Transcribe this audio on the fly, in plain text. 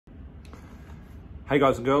Hey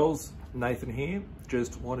guys and girls, Nathan here.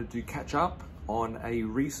 Just wanted to catch up on a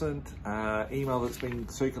recent email that's been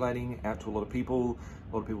circulating out to a lot of people.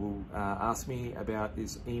 A lot of people asked me about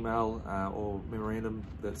this email or memorandum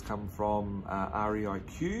that's come from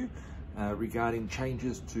REIQ regarding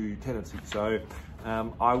changes to tenancy. So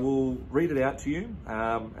I will read it out to you.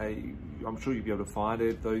 I'm sure you'll be able to find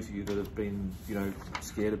it. Those of you that have been,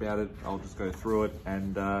 scared about it, I'll just go through it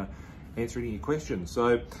and answer any of your questions.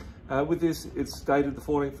 So with this, it's dated the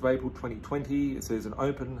 14th of April 2020. It says an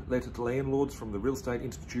open letter to landlords from the Real Estate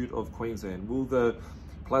Institute of Queensland. Will the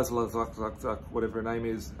whatever her name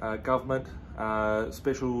is, government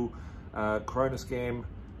special corona scam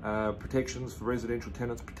protections for residential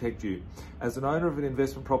tenants protect you? As an owner of an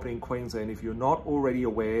investment property in Queensland, if you're not already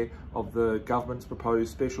aware of the government's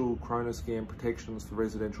proposed special corona scam protections for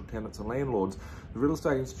residential tenants and landlords, the Real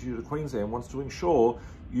Estate Institute of Queensland wants to ensure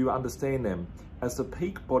you understand them. As the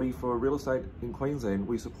peak body for real estate in Queensland,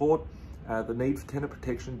 we support the need for tenant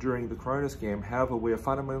protection during the corona scam. However, we are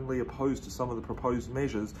fundamentally opposed to some of the proposed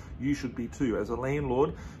measures. You should be too. As a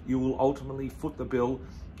landlord, you will ultimately foot the bill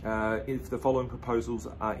if the following proposals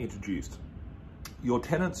are introduced. Your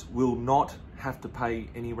tenants will not have to pay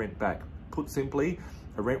any rent back. Put simply,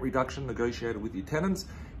 a rent reduction negotiated with your tenants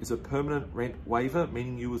is a permanent rent waiver,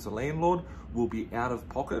 meaning you as a landlord will be out of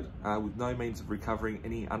pocket with no means of recovering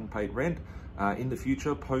any unpaid rent in the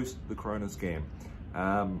future post the corona scam.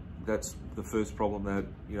 That's the first problem that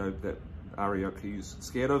that REIQ is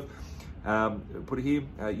scared of. Put it here,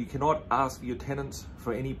 you cannot ask your tenants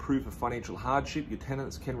for any proof of financial hardship. Your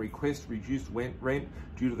tenants can request reduced rent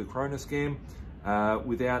due to the corona scam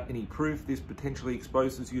without any proof. This potentially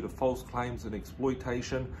exposes you to false claims and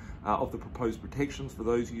exploitation of the proposed protections for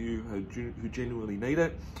those of you who genuinely need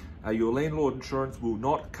it. Your landlord insurance will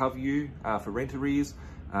not cover you for rent arrears.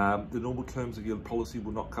 The normal terms of your policy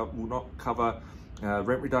will not cover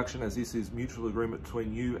rent reduction, as this is mutual agreement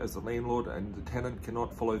between you as the landlord, and the tenant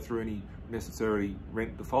cannot follow through any necessary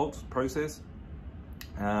rent default process,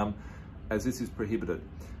 as this is prohibited.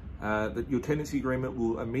 That your tenancy agreement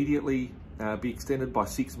will immediately be extended by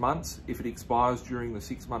 6 months. If it expires during the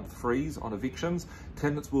 6-month freeze on evictions,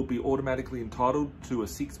 tenants will be automatically entitled to a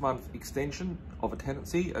 6-month extension of a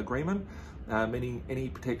tenancy agreement, meaning any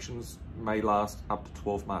protections may last up to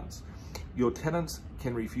 12 months. Your tenants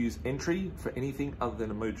can refuse entry for anything other than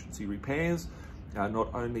emergency repairs.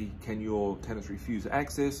 Not only can your tenants refuse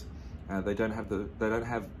access, they don't have to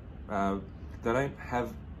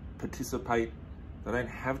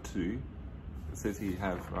it says here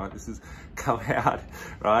have, right? This has come out,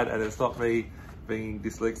 right? And it's not me being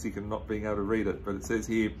dyslexic and not being able to read it, but it says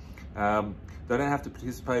here, they don't have to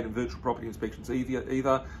participate in virtual property inspections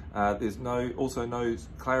either. There's also no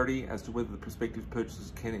clarity as to whether the prospective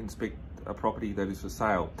purchasers can inspect a property that is for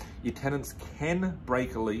sale. Your tenants can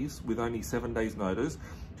break a lease with only 7 days notice.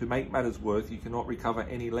 To make matters worse, you cannot recover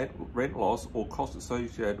any rent loss or cost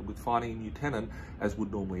associated with finding a new tenant as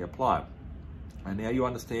would normally apply. And now you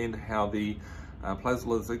understand how the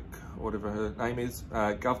Plazlazik, whatever her name is,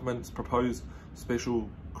 government's proposed special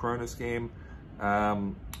corona scam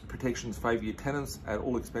protections favour your tenants at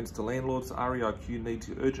all expense to landlords. REIQ needs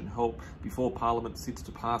your urgent help before Parliament sits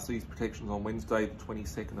to pass these protections on Wednesday, the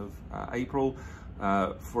 22nd of April.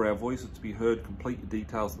 For our voices to be heard, complete your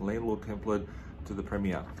details and landlord template to the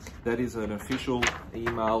Premier. That is an official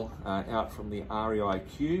email out from the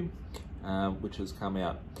REIQ, which has come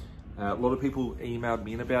out. A lot of people emailed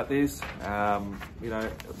me in about this. Am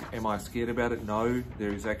I scared about it? No,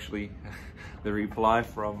 there is actually the reply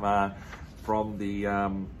from the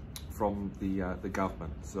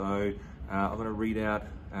government. So I'm going to read out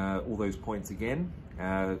all those points again,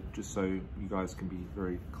 just so you guys can be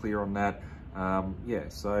very clear on that.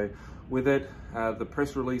 So with it, the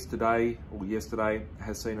press release today or yesterday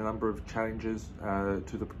has seen a number of changes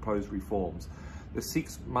to the proposed reforms. The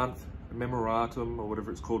 6-month Memorandum, or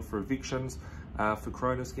whatever it's called, for evictions for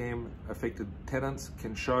corona scam affected tenants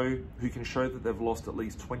who can show that they've lost at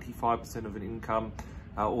least 25% of an income,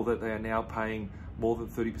 or that they are now paying more than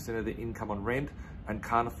 30% of their income on rent and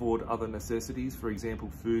can't afford other necessities, for example,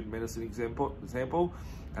 food, medicine example.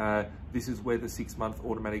 This is where the 6-month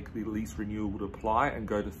automatic lease renewal would apply and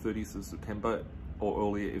go to 30th of September or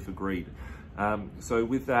earlier if agreed. So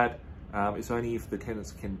with that, it's only if the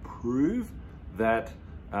tenants can prove that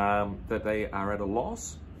that they are at a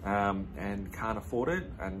loss and can't afford it,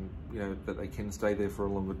 and that they can stay there for a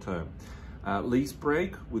longer term. Lease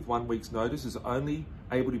break with 1 week's notice is only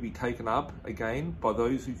able to be taken up again by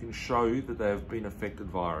those who can show that they have been affected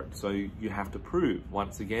via it. So you have to prove,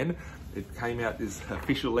 once again, it came out, this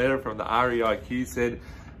official letter from the REIQ said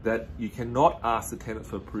that you cannot ask the tenants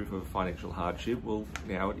for proof of financial hardship. Well,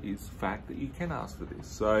 now it is fact that you can ask for this.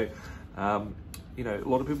 So, you know, a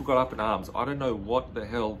lot of people got up in arms. I don't know what the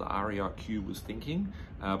hell the REIQ was thinking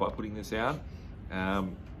by putting this out.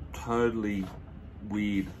 Totally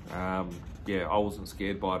weird. Yeah, I wasn't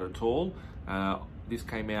scared by it at all. This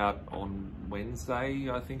came out on Wednesday,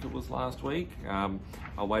 I think it was last week.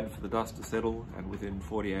 I waited for the dust to settle, and within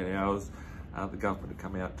 48 hours, the government had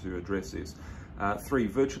come out to address this. 3,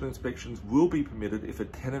 virtual inspections will be permitted if a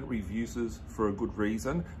tenant refuses, for a good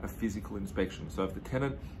reason, a physical inspection. So if the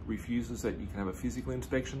tenant refuses that you can have a physical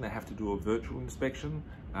inspection, they have to do a virtual inspection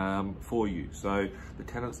for you. So the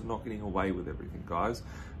tenants are not getting away with everything, guys.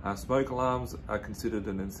 Smoke alarms are considered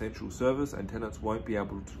an essential service, and tenants won't be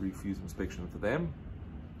able to refuse inspection for them.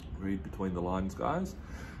 Read between the lines, guys.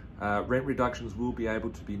 Rent reductions will be able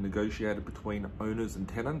to be negotiated between owners and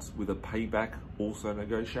tenants, with a payback also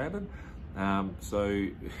negotiated. So,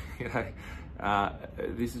 you know,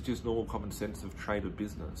 this is just normal common sense of trade of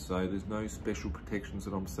business. So there's no special protections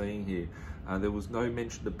that I'm seeing here. There was no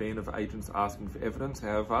mention of the ban of agents asking for evidence.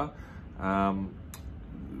 However,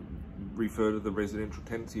 refer to the residential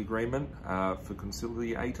tenancy agreement for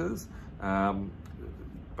conciliators.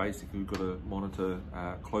 Basically, we've got to monitor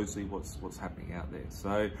closely what's happening out there.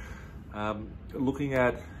 So, looking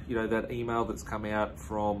at, you know, that email that's come out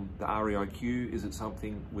from the REIQ, is it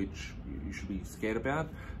something which you should be scared about?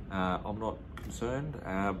 I'm not concerned.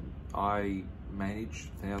 I manage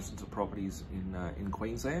thousands of properties in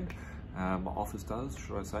Queensland. My office does,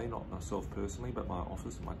 should I say, not myself personally, but my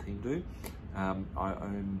office and my team do. I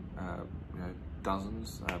own you know,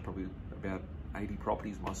 dozens, probably about 80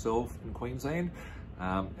 properties myself in Queensland,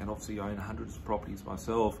 and obviously I own hundreds of properties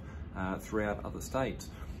myself throughout other states.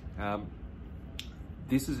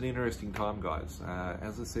 This is an interesting time, guys.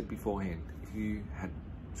 As I said beforehand, if you had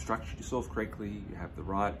structured yourself correctly, you have the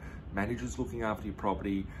right managers looking after your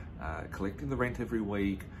property, collecting the rent every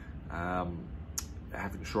week,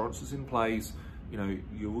 have insurances in place, you know,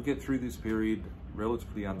 you will get through this period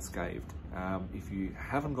relatively unscathed. If you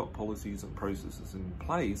haven't got policies and processes in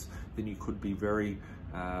place, then you could be very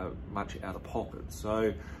much out of pocket.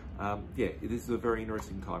 So yeah, this is a very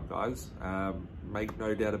interesting time, guys. Make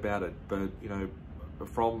no doubt about it. But, you know,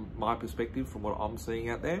 from my perspective, from what I'm seeing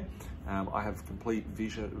out there, I have complete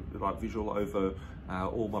visual over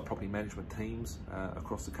all my property management teams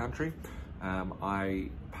across the country. I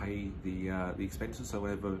pay the expenses, so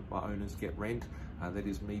whenever my owners get rent, that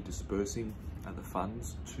is me dispersing the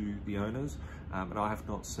funds to the owners, and I have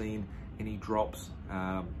not seen any drops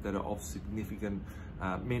that are of significant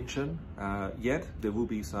mention yet. There will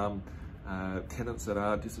be some tenants that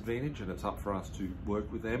are disadvantaged, and it's up for us to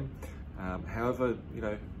work with them. However, you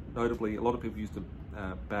know, notably, a lot of people used to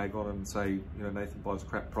bag on and say, you know, Nathan buys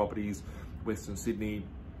crap properties, Western Sydney,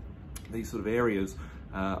 these sort of areas.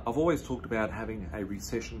 I've always talked about having a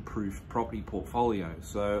recession-proof property portfolio.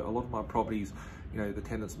 So a lot of my properties, you know, the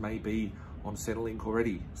tenants may be on Centrelink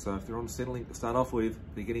already. So if they're on Centrelink to start off with,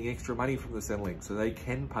 they're getting extra money from the Centrelink, so they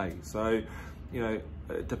can pay. So, you know,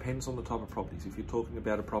 it depends on the type of properties. If you're talking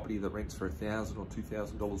about a property that rents for $1,000 or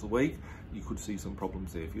 $2,000 a week, you could see some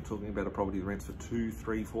problems there. If you're talking about a property that rents for $200,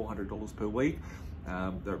 $300, $400 per week,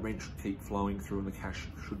 the rent should keep flowing through, and the cash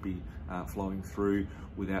should be flowing through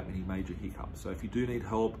without any major hiccups. So if you do need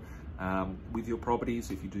help with your properties,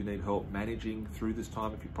 if you do need help managing through this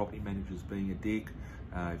time, if your property manager is being a dick,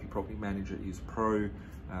 if your property manager is pro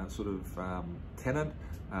tenant,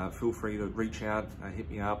 feel free to reach out, hit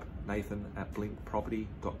me up,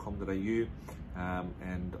 nathan@blinkproperty.com.au,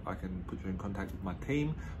 and I can put you in contact with my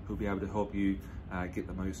team who'll be able to help you get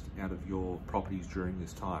the most out of your properties during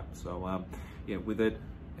this time. So yeah, with it,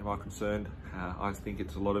 am I concerned? I think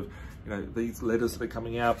it's a lot of, you know, these letters that are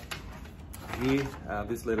coming out here.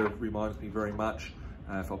 This letter reminds me very much,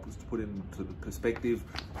 if I was to put it into the perspective,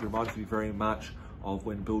 it reminds me very much of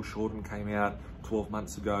when Bill Shorten came out 12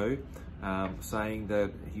 months ago, saying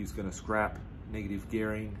that he's going to scrap negative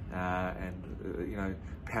gearing and you know,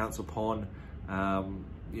 pounce upon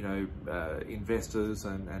you know, investors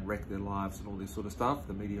and wreck their lives and all this sort of stuff.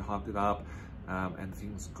 The media hyped it up, and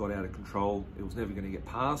things got out of control. It was never going to get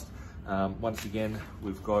passed. Once again,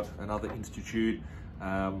 we've got another institute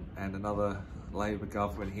and another Labor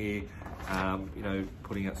government here, you know,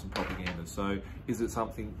 putting out some propaganda. So is it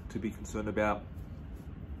something to be concerned about?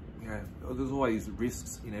 You know, there's always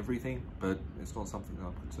risks in everything, but it's not something that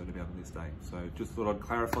I'm concerned about on this day. So just thought I'd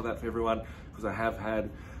clarify that for everyone, because I have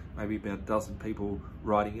had maybe about a dozen people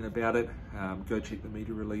writing in about it. Go check the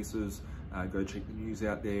media releases, go check the news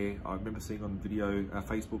out there. I remember seeing on video, a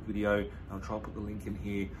Facebook video, and I'll try and put the link in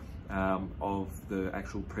here, of the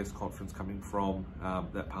actual press conference coming from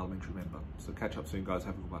that parliamentary member. So catch up soon, guys.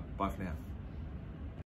 Have a good one. Bye for now.